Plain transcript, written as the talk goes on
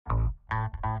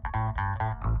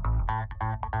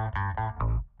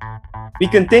We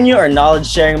continue our knowledge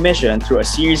sharing mission through a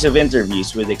series of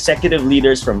interviews with executive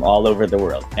leaders from all over the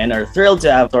world and are thrilled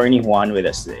to have Attorney Juan with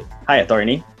us today. Hi,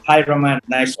 Attorney. Hi, Roman.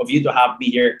 Nice of you to have me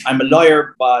here. I'm a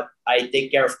lawyer, but I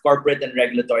take care of corporate and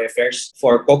regulatory affairs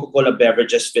for Coca-Cola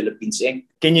Beverages Philippines, Inc.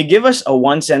 Can you give us a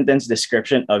one-sentence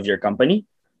description of your company?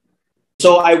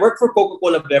 So I work for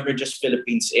Coca-Cola Beverages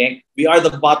Philippines, Inc. We are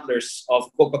the bottlers of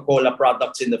Coca-Cola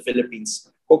products in the Philippines.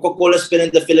 Coca-Cola's been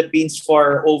in the Philippines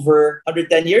for over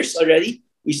 110 years already.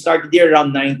 We started here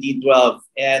around 1912.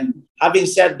 And having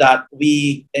said that,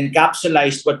 we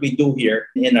encapsulated what we do here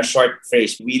in a short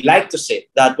phrase. We like to say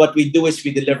that what we do is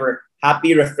we deliver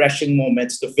happy, refreshing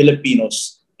moments to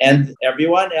Filipinos and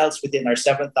everyone else within our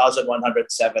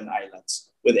 7,107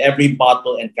 islands with every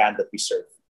bottle and can that we serve.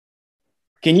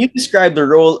 Can you describe the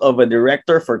role of a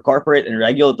director for corporate and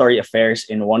regulatory affairs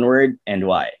in one word and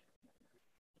why?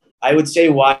 I would say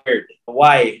wired.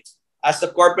 Why? As the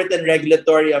corporate and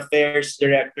regulatory affairs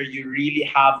director, you really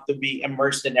have to be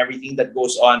immersed in everything that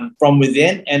goes on from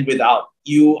within and without.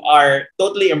 You are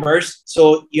totally immersed.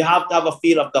 So you have to have a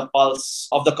feel of the pulse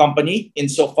of the company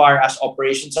insofar as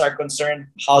operations are concerned,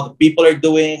 how the people are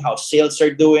doing, how sales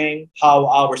are doing, how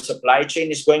our supply chain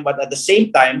is going. But at the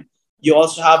same time, you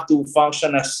also have to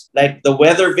function as like the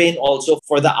weather vane also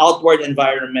for the outward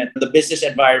environment, the business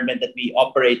environment that we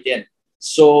operate in.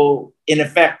 So in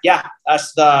effect,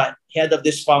 as the head of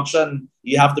this function,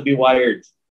 you have to be wired.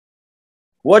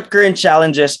 What current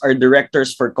challenges are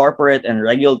directors for corporate and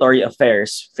regulatory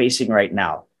affairs facing right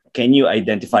now? Can you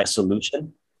identify a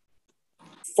solution?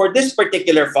 For this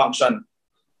particular function,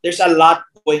 there's a lot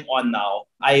going on now.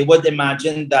 I would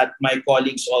imagine that my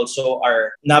colleagues also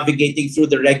are navigating through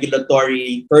the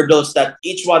regulatory hurdles that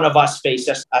each one of us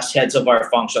faces as heads of our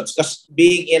functions. Because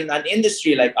being in an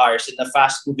industry like ours, in the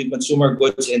fast-moving consumer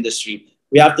goods industry,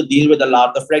 we have to deal with a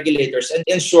lot of regulators and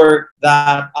ensure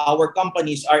that our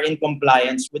companies are in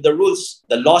compliance with the rules,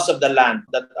 the laws of the land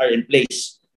that are in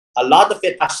place. A lot of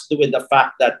it has to do with the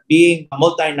fact that being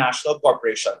multinational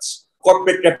corporations,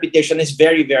 corporate reputation is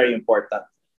very, very important.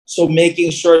 So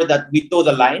making sure that we toe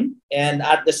the line and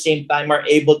at the same time are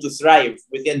able to thrive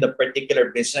within the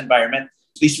particular business environment.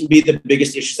 These will be the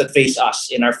biggest issues that face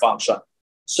us in our function.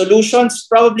 Solutions,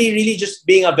 probably really just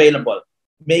being available,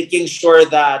 making sure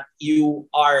that you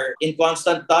are in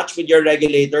constant touch with your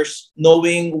regulators,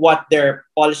 knowing what their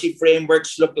policy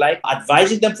frameworks look like,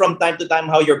 advising them from time to time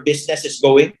how your business is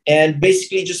going, and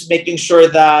basically just making sure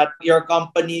that your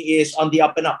company is on the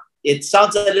up and up. It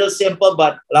sounds a little simple,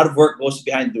 but a lot of work goes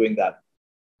behind doing that.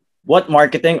 What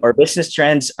marketing or business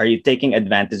trends are you taking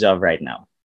advantage of right now?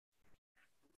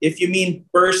 If you mean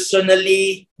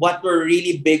personally, what we're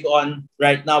really big on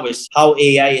right now is how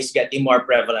AI is getting more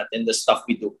prevalent in the stuff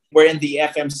we do. We're in the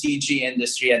FMCG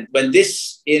industry, and when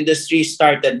this industry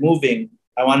started moving,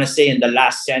 I want to say in the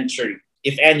last century,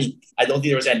 if any, I don't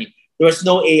think there was any, there was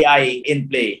no AI in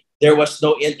play. There was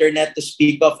no internet to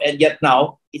speak of, and yet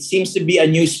now it seems to be a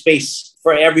new space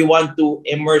for everyone to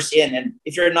immerse in. And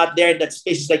if you're not there in that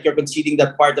space, it's like you're conceding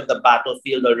that part of the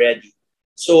battlefield already.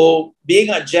 So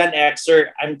being a Gen Xer,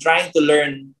 I'm trying to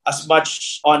learn as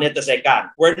much on it as I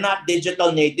can. We're not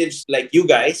digital natives like you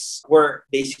guys. We're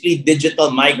basically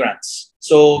digital migrants.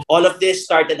 So all of this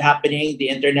started happening. The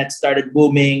internet started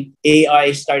booming.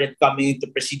 AI started coming into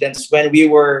precedence when we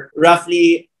were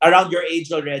roughly around your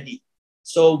age already.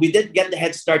 So we did get the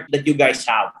head start that you guys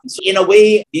have. So in a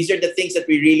way, these are the things that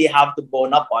we really have to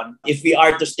bone up on if we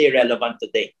are to stay relevant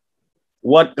today.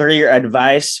 What career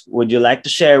advice would you like to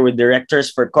share with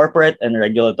directors for corporate and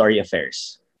regulatory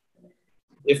affairs?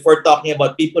 If we're talking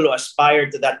about people who aspire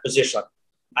to that position,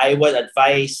 I would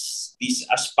advise these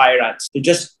aspirants to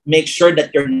just make sure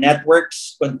that your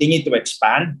networks continue to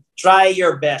expand. Try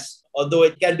your best, although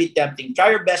it can be tempting. Try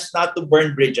your best not to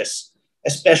burn bridges,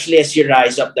 especially as you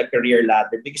rise up the career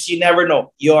ladder, because you never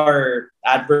know your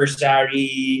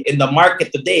adversary in the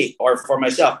market today, or for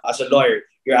myself as a lawyer,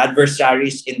 your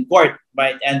adversaries in court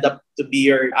might end up to be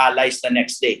your allies the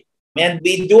next day. And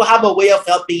we do have a way of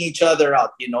helping each other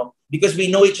out, because we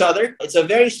know each other. It's a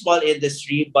very small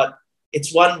industry, but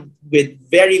it's one with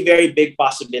very, very big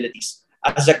possibilities.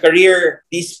 As a career,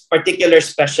 these particular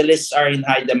specialists are in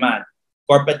high demand.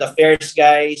 Corporate affairs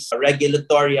guys,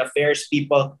 regulatory affairs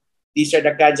people, these are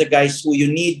the kinds of guys who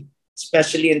you need,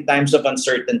 especially in times of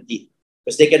uncertainty,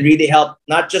 because they can really help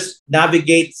not just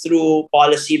navigate through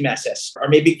policy messes or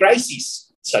maybe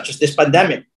crises such as this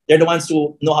pandemic. They're the ones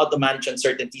who know how to manage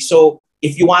uncertainty. So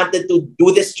if you wanted to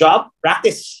do this job,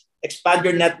 practice, expand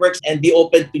your networks, and be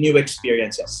open to new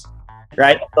experiences.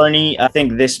 Right, Attorney, I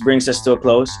think this brings us to a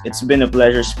close. It's been a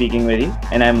pleasure speaking with you,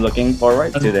 and I'm looking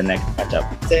forward to the next matchup.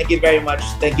 Thank you very much.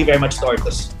 Thank you very much,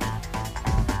 Ortus.